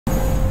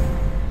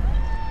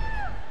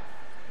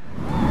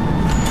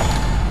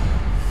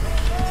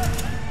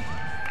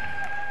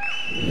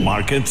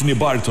Mark Anthony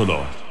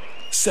Bartolo,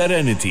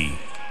 Serenity.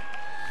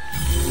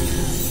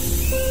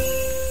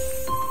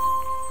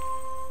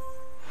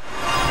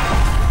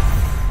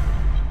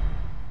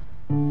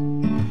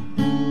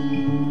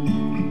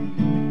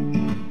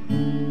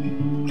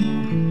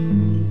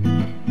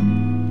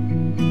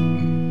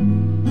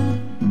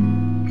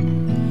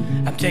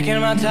 I'm taking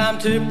my time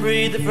to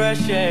breathe the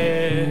fresh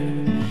air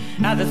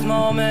at this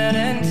moment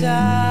in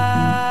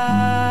time.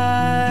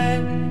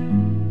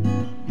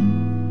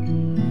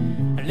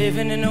 I'm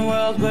living in a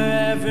world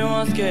where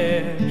everyone's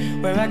scared,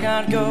 where I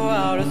can't go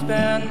out and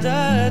spend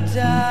the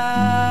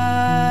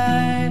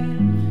time.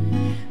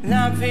 And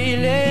I'm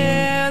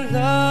feeling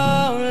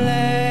lonely,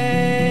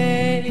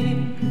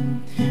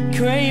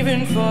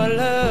 craving for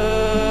love,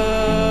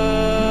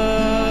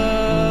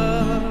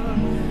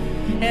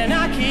 and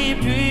I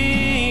keep dreaming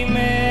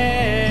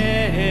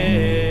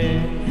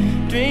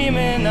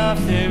of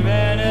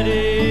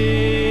serenity,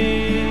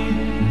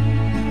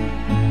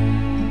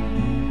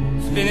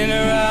 spinning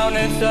around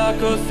in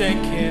circles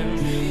thinking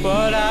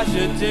what I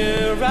should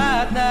do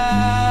right now.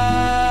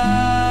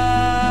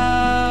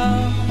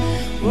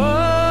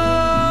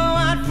 Whoa,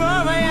 at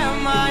 4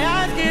 a.m. my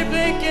eyes keep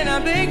blinking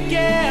and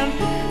blinking,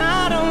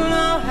 I don't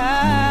know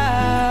how.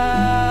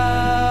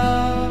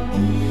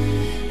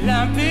 And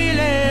I'm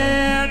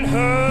feeling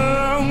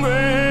hungry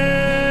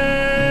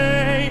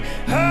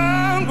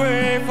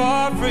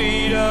for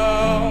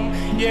freedom,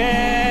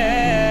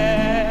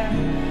 yeah.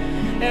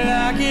 And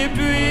I keep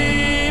dreaming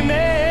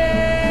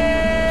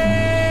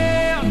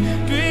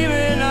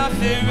of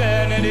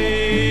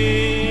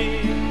serenity.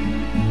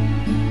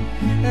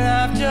 And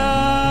I've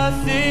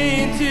just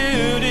seen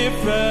 2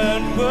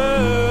 different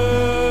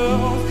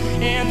worlds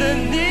in the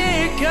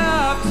nick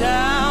of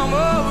time,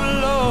 oh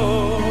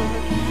Lord.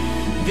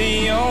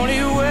 The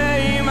only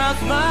way my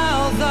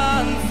smiles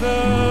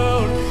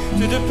unfold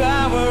to the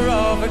power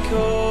of a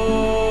chord.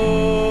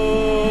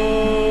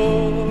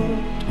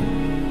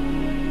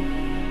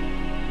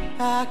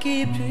 I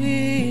keep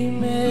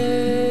dreaming,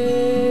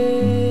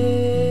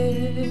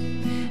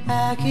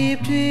 I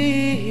keep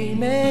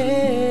dreaming,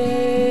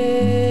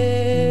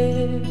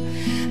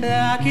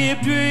 I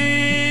keep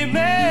dreaming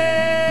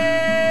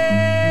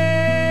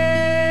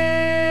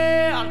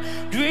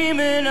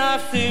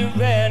of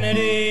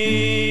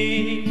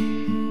serenity.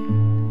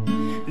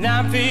 And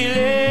I'm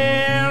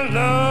feeling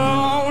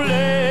lonely,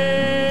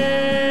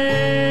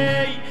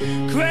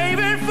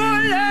 craving for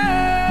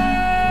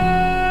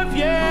love,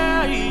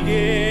 yeah,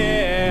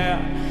 yeah.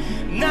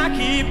 And I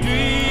keep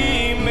dreaming,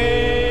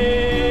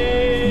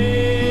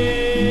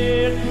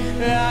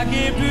 I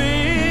keep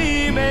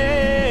dreaming,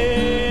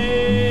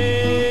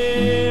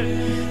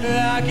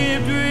 I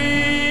keep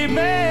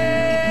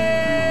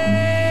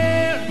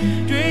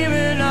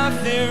dreaming of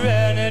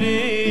serenity.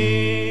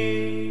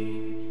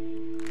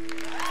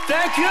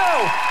 Thank you!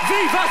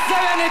 Viva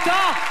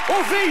Serenity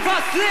or Viva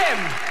Slim!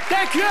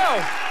 Thank you!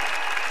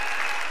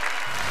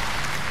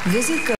 Visit